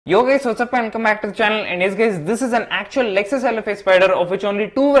Yo guys, what's up and welcome back to the channel. And yes guys, this is an actual Lexus LFA Spyder of which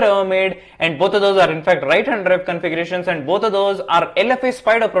only two were ever made, and both of those are in fact right hand drive configurations, and both of those are LFA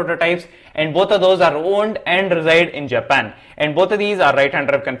Spyder prototypes, and both of those are owned and reside in Japan, and both of these are right hand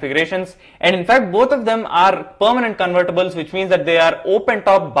drive configurations, and in fact both of them are permanent convertibles, which means that they are open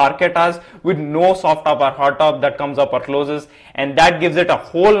top barchettas with no soft top or hard top that comes up or closes, and that gives it a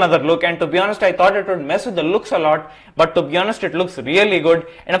whole nother look. And to be honest, I thought it would mess with the looks a lot, but to be honest it looks really good.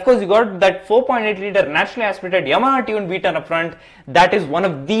 And of course you got that 4.8 liter naturally aspirated Yamaha tuned V10 up front. That is one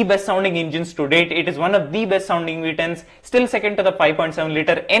of the best sounding engines to date. It is one of the best sounding V10s, still second to the 5.7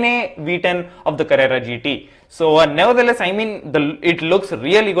 liter NA V10 of the Carrera GT. So nevertheless, I mean, it looks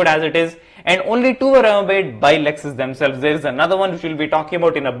really good as it is, and only two were ever made by Lexus themselves. There is another one which we'll be talking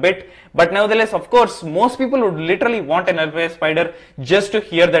about in a bit, but nevertheless, of course, most people would literally want an LFA Spyder just to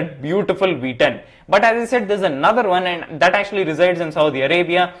hear that beautiful V10. But as I said, there's another one, and that actually resides in Saudi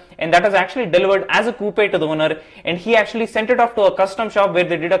Arabia, and that was actually delivered as a coupe to the owner, and he actually sent it off to a custom shop where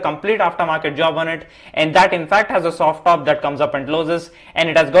they did a complete aftermarket job on it, and that in fact has a soft top that comes up and closes, and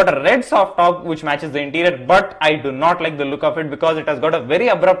it has got a red soft top which matches the interior, but I do not like the look of it because it has got a very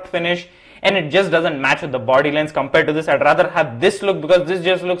abrupt finish and it just doesn't match with the body lines compared to this. I'd rather have this look because this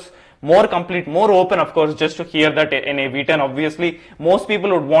just looks more complete, more open, of course, just to hear that in a V10. Obviously, most people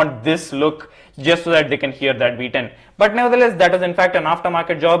would want this look just so that they can hear that V10. But nevertheless, that is in fact an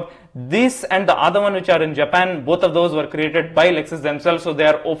aftermarket job. This and the other one which are in Japan, both of those were created by Lexus themselves, so they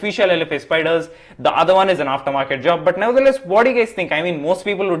are official LFA Spyders. The other one is an aftermarket job. But nevertheless, what do you guys think? I mean, most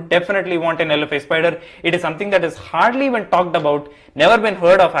people would definitely want an LFA Spyder. It is something that is hardly even talked about, never been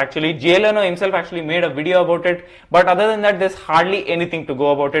heard of actually. Jay Leno himself actually made a video about it, but other than that, there's hardly anything to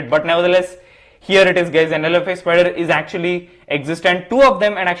go about it. But nevertheless, here it is guys, an LFA Spyder is actually existent. Two of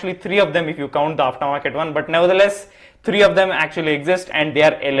them, and actually three of them if you count the aftermarket one, but nevertheless, three of them actually exist and they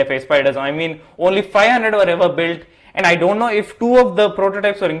are LFA Spyders. I mean, only 500 were ever built, and I don't know if two of the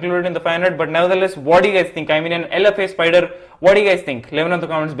prototypes were included in the 500, but nevertheless, what do you guys think? I mean, an LFA Spyder, what do you guys think? Let me know in the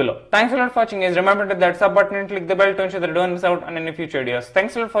comments below. Thanks a lot for watching guys. Remember to hit that sub button and click the bell to ensure that you don't miss out on any future videos.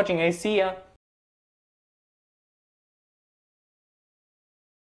 Thanks a lot for watching guys. See ya.